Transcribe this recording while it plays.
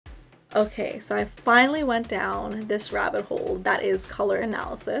Okay, so I finally went down this rabbit hole that is color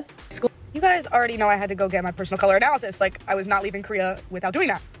analysis. You guys already know I had to go get my personal color analysis. Like, I was not leaving Korea without doing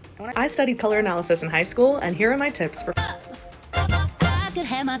that. I studied color analysis in high school, and here are my tips for... I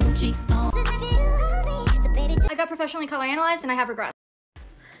got professionally color analyzed and I have regrets.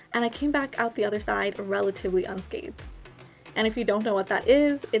 And I came back out the other side relatively unscathed. And if you don't know what that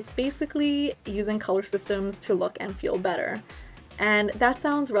is, it's basically using color systems to look and feel better. And that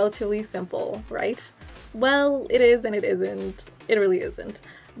sounds relatively simple, right? Well, it is and it isn't. It really isn't.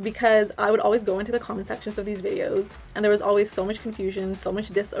 Because I would always go into the comment sections of these videos and there was always so much confusion, so much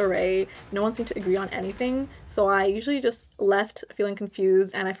disarray, no one seemed to agree on anything, so I usually just left feeling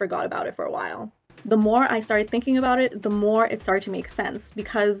confused and I forgot about it for a while. The more I started thinking about it, the more it started to make sense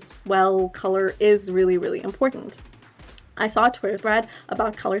because, well, color is really, really important. I saw a Twitter thread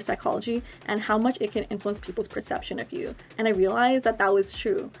about color psychology and how much it can influence people's perception of you, and I realized that that was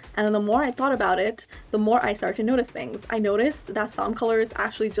true. And then the more I thought about it, the more I started to notice things. I noticed that some colors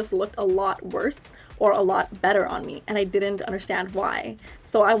actually just looked a lot worse or a lot better on me, and I didn't understand why.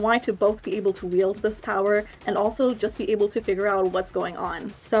 So I wanted to both be able to wield this power and also just be able to figure out what's going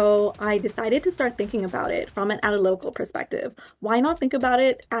on. So I decided to start thinking about it from an analytical perspective. Why not think about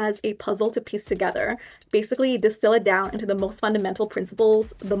it as a puzzle to piece together? Basically distill it down into the most fundamental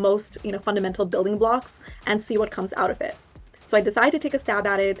principles, the most, fundamental building blocks, and see what comes out of it. So I decided to take a stab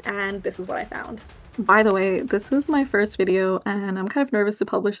at it, and this is what I found. By the way, this is my first video and I'm kind of nervous to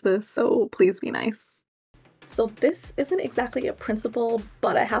publish this, so please be nice. So this isn't exactly a principle,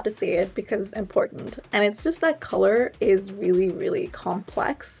 but I have to say it because it's important. And it's just that color is really, really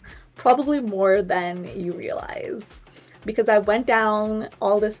complex, probably more than you realize. Because I went down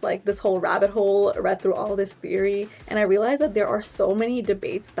all this, this whole rabbit hole, read through all this theory, and I realized that there are so many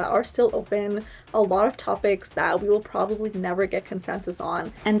debates that are still open, a lot of topics that we will probably never get consensus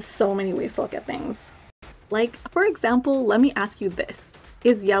on, and so many ways to look at things. Like, for example, let me ask you this.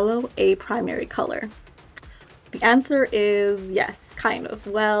 Is yellow a primary color? The answer is yes, kind of.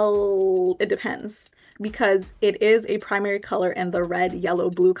 Well, it depends. Because it is a primary color in the red, yellow,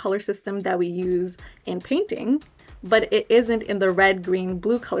 blue color system that we use in painting, but it isn't in the red, green,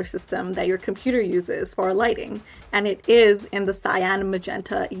 blue color system that your computer uses for lighting, and it is in the cyan,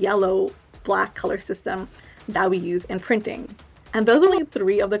 magenta, yellow, black color system that we use in printing. And those are only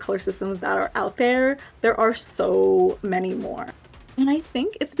 3 of the color systems that are out there. There are so many more. And I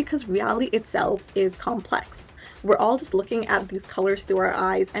think it's because reality itself is complex. We're all just looking at these colors through our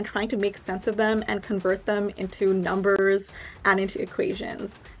eyes and trying to make sense of them and convert them into numbers and into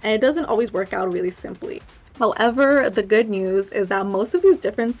equations. And it doesn't always work out really simply. However, the good news is that most of these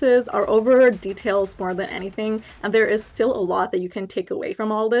differences are over details more than anything, and there is still a lot that you can take away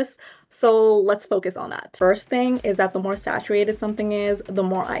from all this, so let's focus on that. First thing is that the more saturated something is, the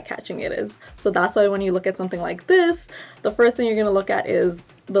more eye-catching it is. So that's why when you look at something like this, the first thing you're going to look at is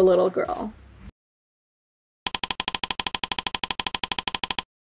the little girl.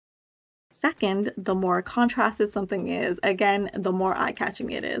 Second, the more contrasted something is, again, the more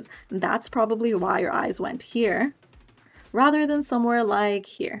eye-catching it is. That's probably why your eyes went here, rather than somewhere like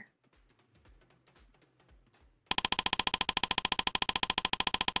here.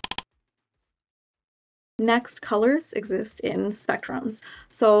 Next, colors exist in spectrums.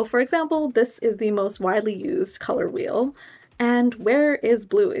 So for example, this is the most widely used color wheel. And where is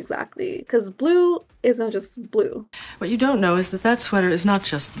blue exactly? Because blue isn't just blue. What you don't know is that that sweater is not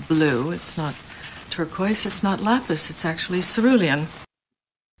just blue, it's not turquoise, it's not lapis, it's actually cerulean.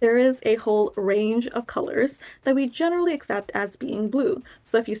 There is a whole range of colors that we generally accept as being blue.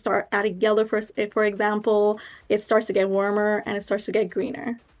 So if you start adding yellow, for example, it starts to get warmer and it starts to get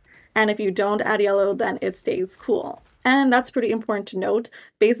greener. And if you don't add yellow, then it stays cool. And that's pretty important to note.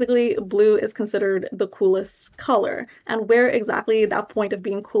 Basically, blue is considered the coolest color. And where exactly that point of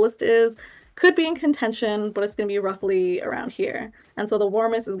being coolest is could be in contention, but it's going to be roughly around here. And so the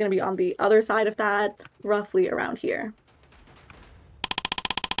warmest is going to be on the other side of that, roughly around here.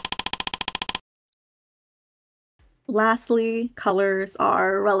 Lastly, colors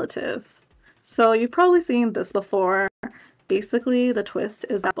are relative. So you've probably seen this before. Basically, the twist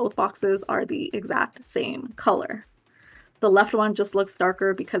is that both boxes are the exact same color. The left one just looks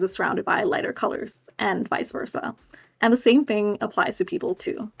darker because it's surrounded by lighter colors, and vice versa. And the same thing applies to people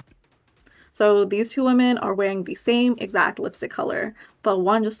too. So these 2 women are wearing the same exact lipstick color, but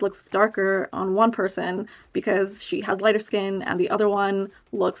one just looks darker on one person because she has lighter skin, and the other one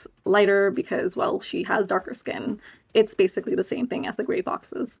looks lighter because, well, she has darker skin. It's basically the same thing as the gray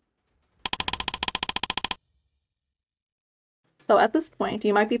boxes. So at this point,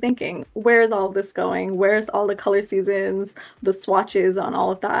 you might be thinking, where's all this going? Where's all the color seasons, the swatches on all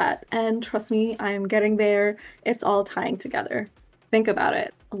of that? And trust me, I am getting there. It's all tying together. Think about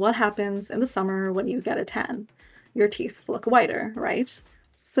it. What happens in the summer when you get a tan? Your teeth look whiter, right?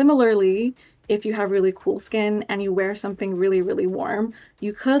 Similarly, if you have really cool skin and you wear something really, really warm,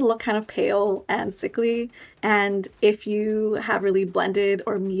 you could look kind of pale and sickly. And if you have really blended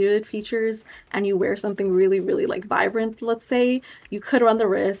or muted features and you wear something really, really like vibrant, let's say, you could run the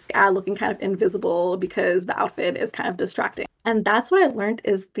risk at looking kind of invisible because the outfit is kind of distracting. And that's what I learned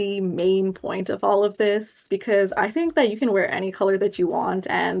is the main point of all of this, because I think that you can wear any color that you want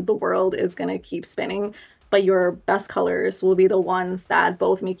and the world is gonna keep spinning, but your best colors will be the ones that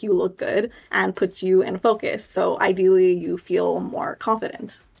both make you look good and put you in focus. So ideally you feel more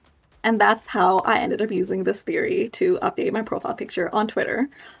confident. And that's how I ended up using this theory to update my profile picture on Twitter,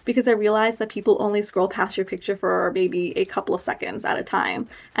 because I realized that people only scroll past your picture for maybe a couple of seconds at a time.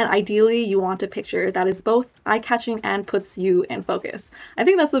 And ideally you want a picture that is both eye-catching and puts you in focus. I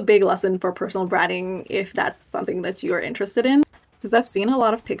think that's a big lesson for personal branding if that's something that you are interested in. Because I've seen a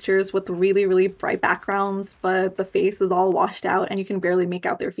lot of pictures with really, really bright backgrounds, but the face is all washed out and you can barely make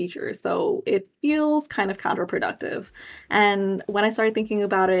out their features. So it feels kind of counterproductive. And when I started thinking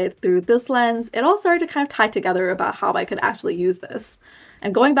about it through this lens, it all started to kind of tie together about how I could actually use this.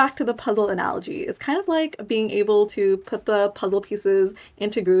 And going back to the puzzle analogy, it's kind of like being able to put the puzzle pieces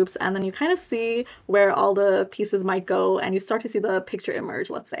into groups and then you kind of see where all the pieces might go and you start to see the picture emerge,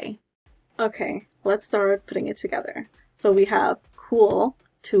 let's say. Okay, let's start putting it together. So we have cool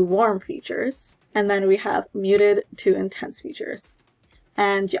to warm features, and then we have muted to intense features.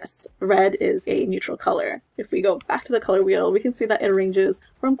 And yes, red is a neutral color. If we go back to the color wheel, we can see that it ranges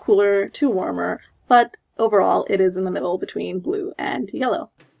from cooler to warmer, but overall it is in the middle between blue and yellow.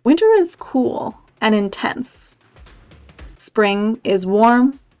 Winter is cool and intense. Spring is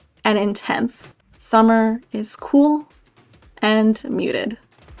warm and intense. Summer is cool and muted.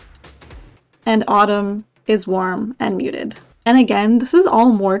 And autumn is warm and muted. And again, this is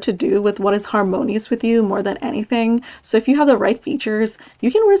all more to do with what is harmonious with you more than anything. So if you have the right features,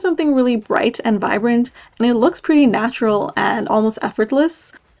 you can wear something really bright and vibrant and it looks pretty natural and almost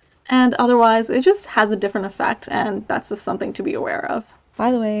effortless. And otherwise, it just has a different effect, and that's just something to be aware of.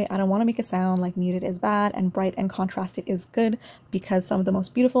 By the way, I don't want to make it sound like muted is bad and bright and contrasted is good, because some of the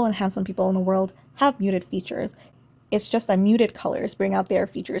most beautiful and handsome people in the world have muted features. It's just that muted colors bring out their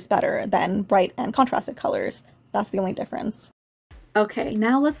features better than bright and contrasted colors. That's the only difference. Okay,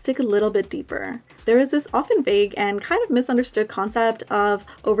 now let's dig a little bit deeper. There is this often vague and kind of misunderstood concept of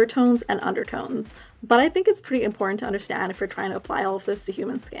overtones and undertones, but I think it's pretty important to understand if you're trying to apply all of this to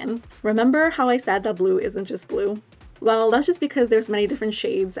human skin. Remember how I said that blue isn't just blue? Well, that's just because there's many different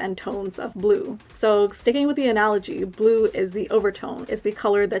shades and tones of blue. So sticking with the analogy, blue is the overtone, is the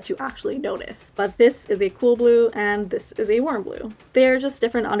color that you actually notice. But this is a cool blue and this is a warm blue. They're just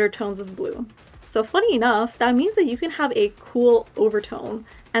different undertones of blue. So funny enough, that means that you can have a cool overtone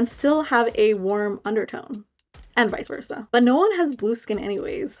and still have a warm undertone, and vice versa. But no one has blue skin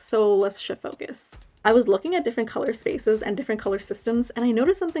anyways, so let's shift focus. I was looking at different color spaces and different color systems, and I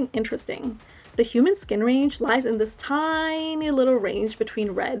noticed something interesting. The human skin range lies in this tiny little range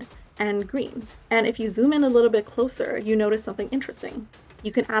between red and green. And if you zoom in a little bit closer, you notice something interesting.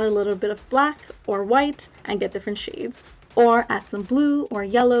 You can add a little bit of black or white and get different shades, or add some blue or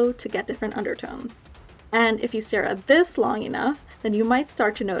yellow to get different undertones. And if you stare at this long enough, then you might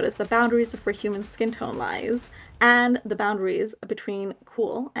start to notice the boundaries of where human skin tone lies and the boundaries between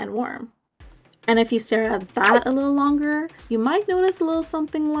cool and warm. And if you stare at that a little longer, you might notice a little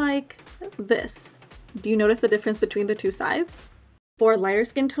something like this. Do you notice the difference between the two sides? For lighter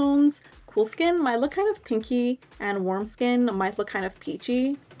skin tones, cool skin might look kind of pinky and warm skin might look kind of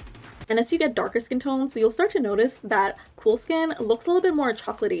peachy. And as you get darker skin tones, you'll start to notice that cool skin looks a little bit more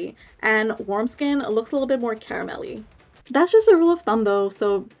chocolatey and warm skin looks a little bit more caramelly. That's just a rule of thumb though,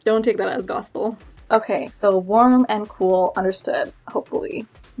 so don't take that as gospel. Okay, so warm and cool, understood, hopefully.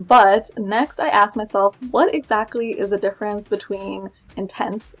 But next I asked myself, what exactly is the difference between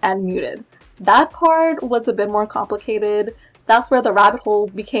intense and muted? That part was a bit more complicated. That's where the rabbit hole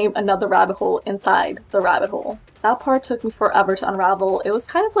became another rabbit hole inside the rabbit hole. That part took me forever to unravel. It was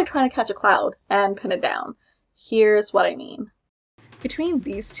kind of like trying to catch a cloud and pin it down. Here's what I mean. Between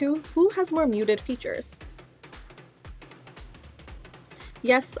these two, who has more muted features?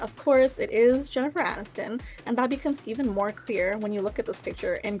 Yes, of course, it is Jennifer Aniston, and that becomes even more clear when you look at this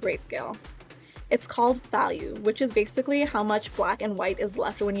picture in grayscale. It's called value, which is basically how much black and white is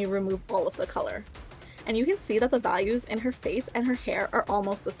left when you remove all of the color. And you can see that the values in her face and her hair are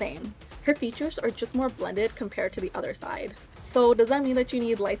almost the same. Her features are just more blended compared to the other side. So does that mean that you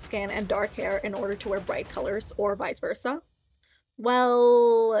need light skin and dark hair in order to wear bright colors, or vice versa?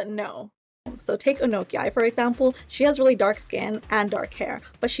 Well, no. So take Onoki, for example. She has really dark skin and dark hair,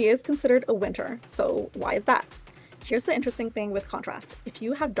 but she is considered a winter. So why is that? Here's the interesting thing with contrast. If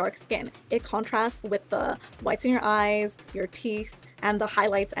you have dark skin, it contrasts with the whites in your eyes, your teeth, and the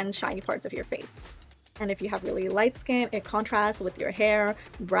highlights and shiny parts of your face. And if you have really light skin, it contrasts with your hair,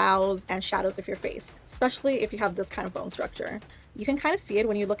 brows, and shadows of your face, especially if you have this kind of bone structure. You can kind of see it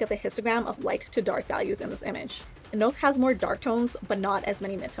when you look at the histogram of light to dark values in this image. Inok has more dark tones, but not as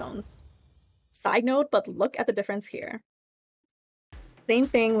many midtones. Side note, but look at the difference here. Same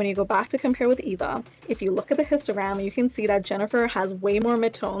thing when you go back to compare with Eva. If you look at the histogram, you can see that Jennifer has way more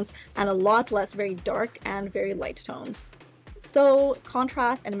midtones and a lot less very dark and very light tones. So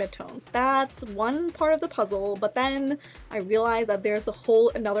contrast and midtones, that's one part of the puzzle, but then I realized that there's a whole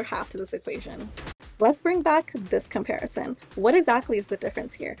another half to this equation. Let's bring back this comparison. What exactly is the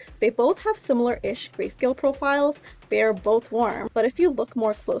difference here? They both have similar-ish grayscale profiles, they're both warm, but if you look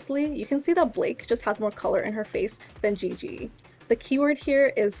more closely, you can see that Blake just has more color in her face than Gigi. The keyword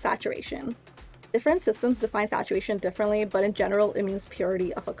here is saturation. Different systems define saturation differently, but in general it means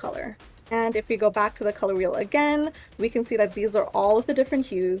purity of a color. And if we go back to the color wheel again, we can see that these are all of the different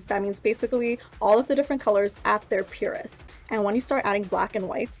hues. That means basically all of the different colors at their purest. And when you start adding black and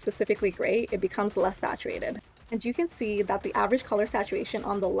white, specifically gray, it becomes less saturated. And you can see that the average color saturation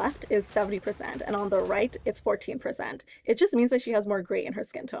on the left is 70%, and on the right, it's 14%. It just means that she has more gray in her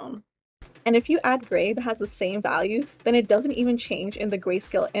skin tone. And if you add gray that has the same value, then it doesn't even change in the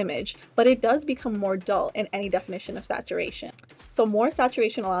grayscale image, but it does become more dull in any definition of saturation. So more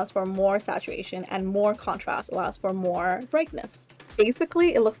saturation allows for more saturation, and more contrast allows for more brightness.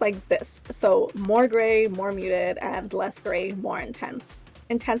 Basically, it looks like this. So more gray, more muted, and less gray, more intense.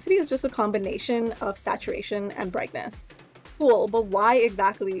 Intensity is just a combination of saturation and brightness. Cool, but why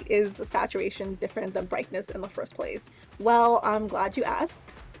exactly is saturation different than brightness in the first place? Well, I'm glad you asked.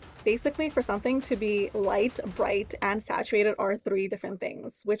 Basically, for something to be light, bright, and saturated are three different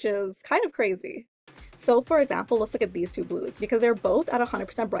things, which is kind of crazy. So for example, let's look at these two blues because they're both at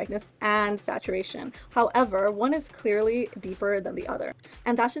 100% brightness and saturation. However, one is clearly deeper than the other.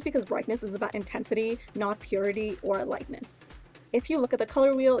 And that's just because brightness is about intensity, not purity or lightness. If you look at the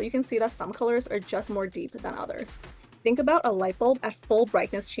color wheel, you can see that some colors are just more deep than others. Think about a light bulb at full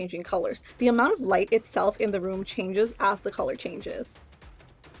brightness changing colors. The amount of light itself in the room changes as the color changes.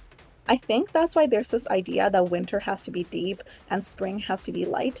 I think that's why there's this idea that winter has to be deep and spring has to be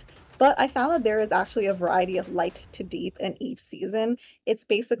light, but I found that there is actually a variety of light to deep in each season. It's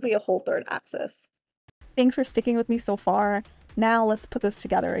basically a whole third axis. Thanks for sticking with me so far. Now let's put this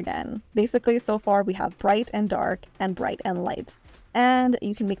together again. Basically, so far we have bright and dark and bright and light, and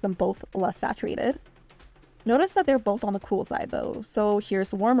you can make them both less saturated. Notice that they're both on the cool side though, so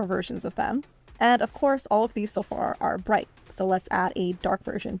here's warmer versions of them. And of course, all of these so far are bright, so let's add a dark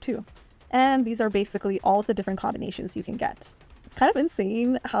version too. And these are basically all of the different combinations you can get. It's kind of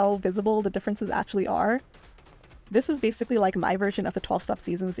insane how visible the differences actually are. This is basically like my version of the 12-step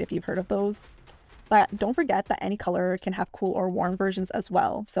seasons if you've heard of those. But don't forget that any color can have cool or warm versions as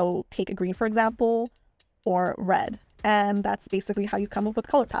well. So take a green for example, or red. And that's basically how you come up with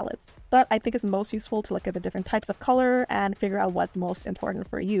color palettes. But I think it's most useful to look at the different types of color and figure out what's most important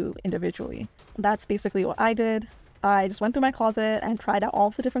for you individually. That's basically what I did. I just went through my closet and tried out all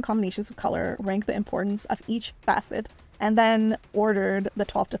of the different combinations of color, ranked the importance of each facet, and then ordered the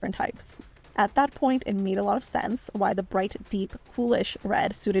 12 different types. At that point, it made a lot of sense why the bright, deep, coolish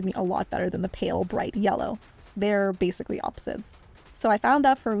red suited me a lot better than the pale, bright yellow. They're basically opposites. So I found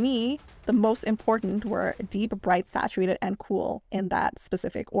that for me, the most important were deep, bright, saturated, and cool in that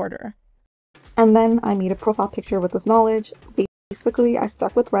specific order. And then I made a profile picture with this knowledge. Basically, I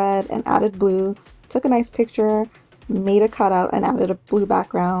stuck with red and added blue, took a nice picture, made a cutout and added a blue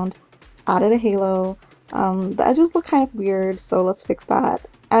background, added a halo. The edges look kind of weird, so let's fix that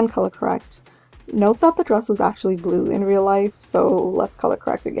and color correct. Note that the dress was actually blue in real life, so let's color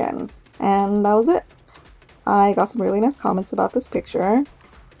correct again. And that was it. I got some really nice comments about this picture,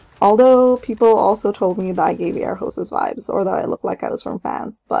 although people also told me that I gave air hostess vibes or that I looked like I was from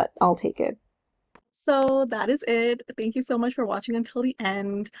France, but I'll take it. So that is it. Thank you so much for watching until the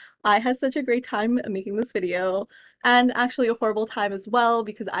end. I had such a great time making this video, and actually a horrible time as well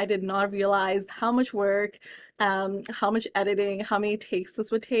because I did not realize how much work, how much editing, how many takes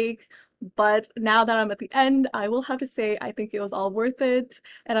this would take. But now that I'm at the end, I will have to say I think it was all worth it,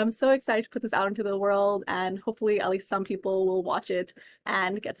 and I'm so excited to put this out into the world, and hopefully at least some people will watch it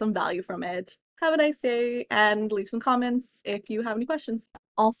and get some value from it. have a nice day, and leave some comments if you have any questions.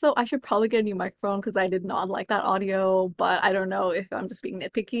 Also, I should probably get a new microphone because I did not like that audio, but I don't know if I'm just being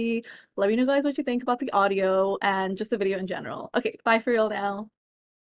nitpicky. Let me know guys what you think about the audio and just the video in general. Okay, bye for real now.